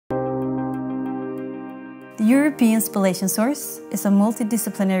The European Spallation Source is a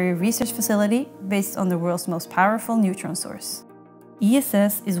multidisciplinary research facility based on the world's most powerful neutron source.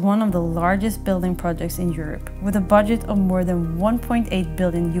 ESS is one of the largest building projects in Europe, with a budget of more than 1.8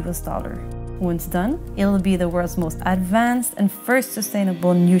 billion US dollar. Once done, it will be the world's most advanced and first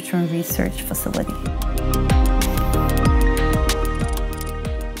sustainable neutron research facility.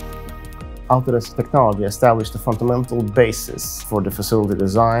 Autodesk technology established a fundamental basis for the facility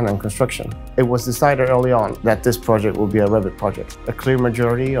design and construction. It was decided early on that this project will be a Revit project. A clear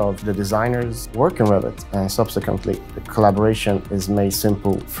majority of the designers work in Revit, and subsequently, the collaboration is made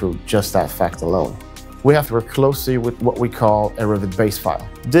simple through just that fact alone. We have to work closely with what we call a Revit base file.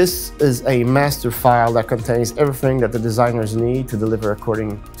 This is a master file that contains everything that the designers need to deliver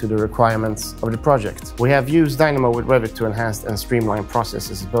according to the requirements of the project. We have used Dynamo with Revit to enhance and streamline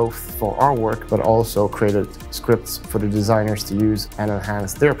processes both for our work, but also created scripts for the designers to use and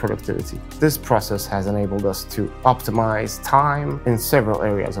enhance their productivity. This process has enabled us to optimize time in several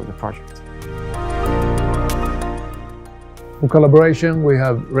areas of the project. In collaboration, we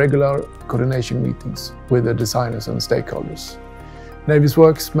have regular coordination meetings with the designers and stakeholders.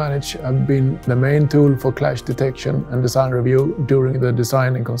 Navisworks Manage have been the main tool for clash detection and design review during the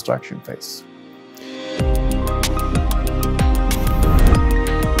design and construction phase.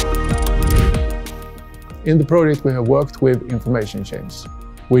 In the project, we have worked with information chains.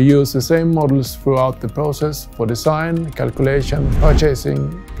 We use the same models throughout the process for design, calculation,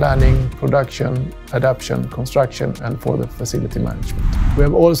 purchasing, planning, production, adaptation, construction, and for the facility management. We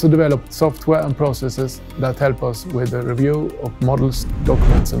have also developed software and processes that help us with the review of models,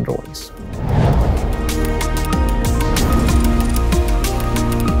 documents, and drawings.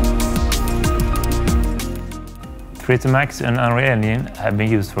 3D Max and Unreal Engine have been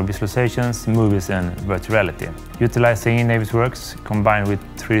used for visualizations, movies and virtual reality. Utilizing Navisworks combined with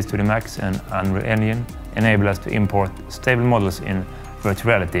 3D Studio Max and Unreal Engine enable us to import stable models in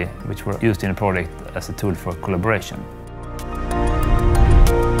virtual reality, which were used in the project as a tool for collaboration.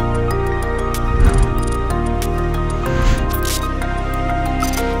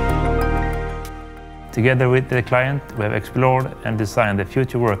 Together with the client, we have explored and designed the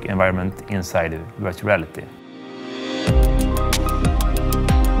future work environment inside virtual reality.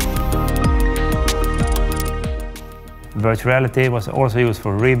 Virtual reality was also used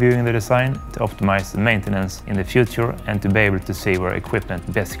for reviewing the design to optimize the maintenance in the future and to be able to see where equipment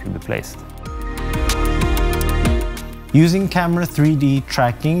best could be placed. Using camera 3D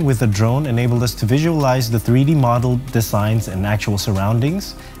tracking with a drone enabled us to visualize the 3D model designs and actual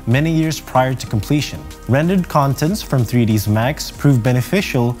surroundings many years prior to completion. Rendered contents from 3ds Max proved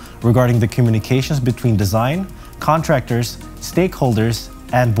beneficial regarding the communications between design, contractors, stakeholders,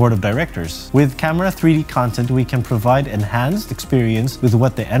 and board of directors. With camera 3D content, we can provide enhanced experience with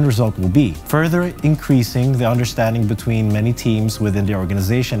what the end result will be, further increasing the understanding between many teams within the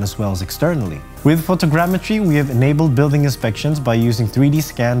organization as well as externally. With photogrammetry, we have enabled building inspections by using 3D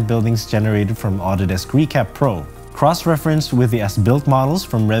scanned buildings generated from Autodesk Recap Pro, cross-referenced with the as-built models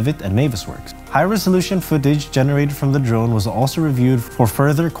from Revit and Navisworks. High-resolution footage generated from the drone was also reviewed for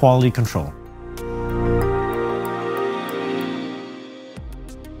further quality control.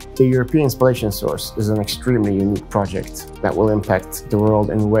 The European Spallation Source is an extremely unique project that will impact the world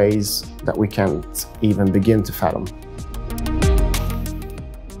in ways that we can't even begin to fathom.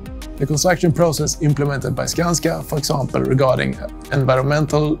 The construction process implemented by Skanska, for example, regarding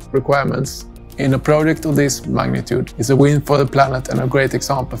environmental requirements in a project of this magnitude, is a win for the planet and a great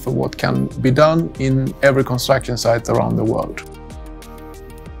example for what can be done in every construction site around the world.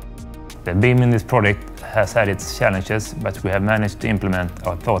 The BIM in this project has had its challenges, but we have managed to implement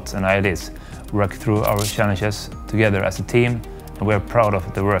our thoughts and ideas, work through our challenges together as a team, and we are proud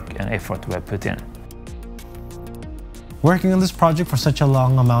of the work and effort we have put in. Working on this project for such a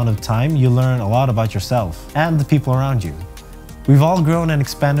long amount of time, you learn a lot about yourself and the people around you. We've all grown and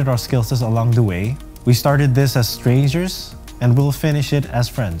expanded our skill sets along the way. We started this as strangers, and we'll finish it as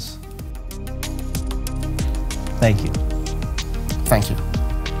friends. Thank you. Thank you.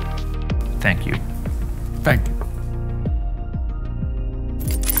 Thank you. Thank you.